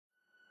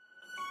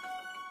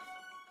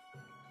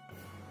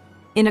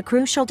In a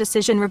crucial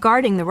decision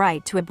regarding the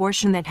right to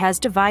abortion that has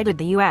divided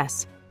the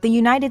U.S., the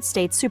United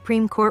States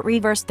Supreme Court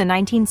reversed the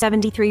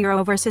 1973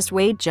 Roe v.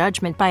 Wade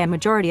judgment by a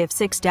majority of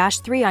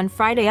 6-3 on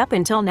Friday. Up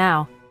until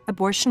now,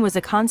 abortion was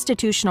a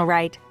constitutional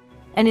right.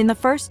 And in the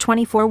first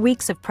 24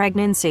 weeks of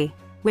pregnancy,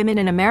 women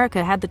in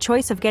America had the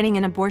choice of getting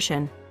an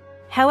abortion.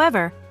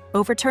 However,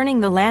 overturning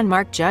the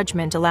landmark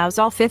judgment allows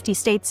all 50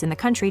 states in the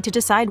country to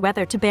decide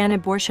whether to ban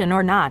abortion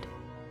or not.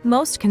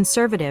 Most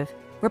conservative,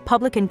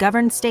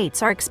 Republican-governed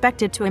states are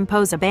expected to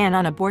impose a ban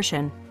on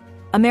abortion.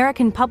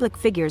 American public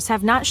figures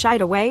have not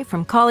shied away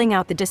from calling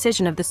out the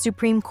decision of the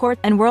Supreme Court,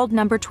 and world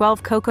number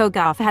 12 Coco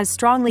Gauff has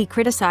strongly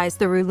criticized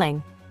the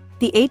ruling.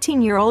 The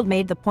 18-year-old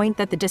made the point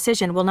that the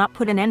decision will not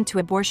put an end to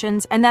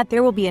abortions and that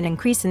there will be an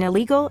increase in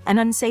illegal and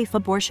unsafe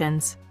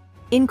abortions.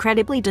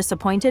 Incredibly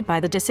disappointed by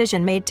the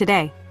decision made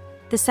today.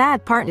 The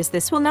sad part is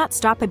this will not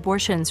stop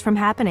abortions from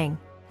happening.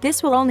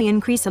 This will only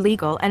increase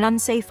illegal and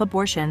unsafe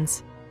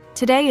abortions.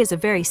 Today is a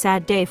very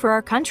sad day for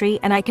our country,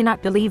 and I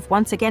cannot believe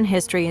once again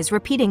history is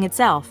repeating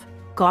itself,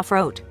 Gauff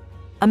wrote.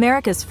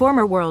 America's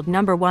former world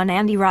number 1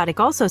 Andy Roddick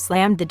also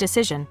slammed the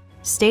decision,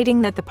 stating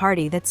that the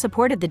party that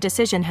supported the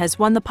decision has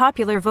won the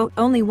popular vote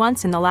only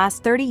once in the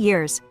last 30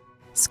 years.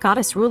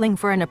 Scottish ruling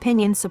for an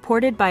opinion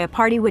supported by a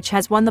party which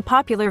has won the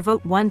popular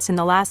vote once in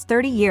the last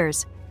 30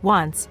 years,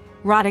 once,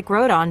 Roddick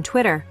wrote on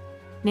Twitter.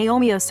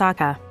 Naomi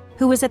Osaka,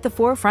 who was at the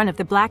forefront of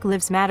the Black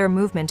Lives Matter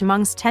movement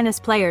amongst tennis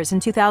players in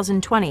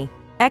 2020,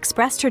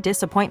 expressed her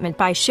disappointment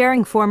by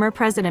sharing former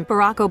President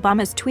Barack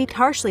Obama's tweet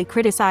harshly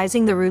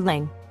criticizing the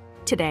ruling.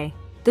 Today,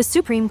 the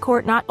Supreme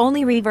Court not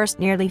only reversed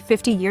nearly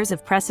 50 years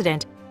of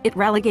precedent, it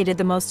relegated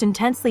the most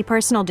intensely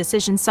personal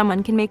decision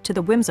someone can make to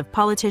the whims of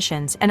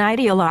politicians and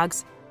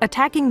ideologues,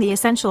 attacking the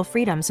essential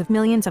freedoms of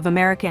millions of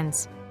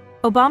Americans.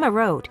 Obama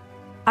wrote,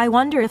 "I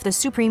wonder if the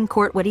Supreme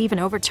Court would even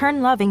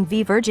overturn Loving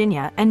v.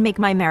 Virginia and make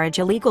my marriage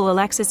illegal."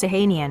 Alexis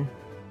Ohanian.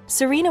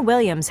 Serena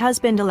Williams'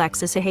 husband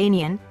Alexis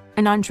Ohanian,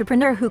 an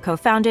entrepreneur who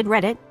co-founded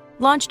Reddit,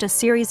 launched a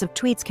series of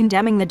tweets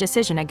condemning the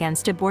decision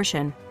against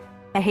abortion.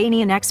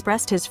 Ohanian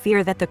expressed his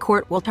fear that the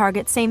court will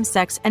target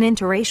same-sex and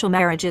interracial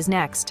marriages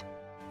next.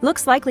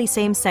 "Looks likely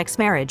same-sex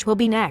marriage will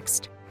be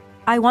next.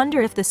 I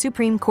wonder if the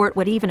Supreme Court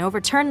would even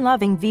overturn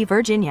Loving v.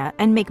 Virginia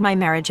and make my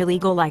marriage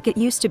illegal like it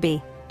used to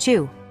be,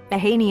 too,"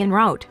 Ohanian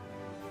wrote.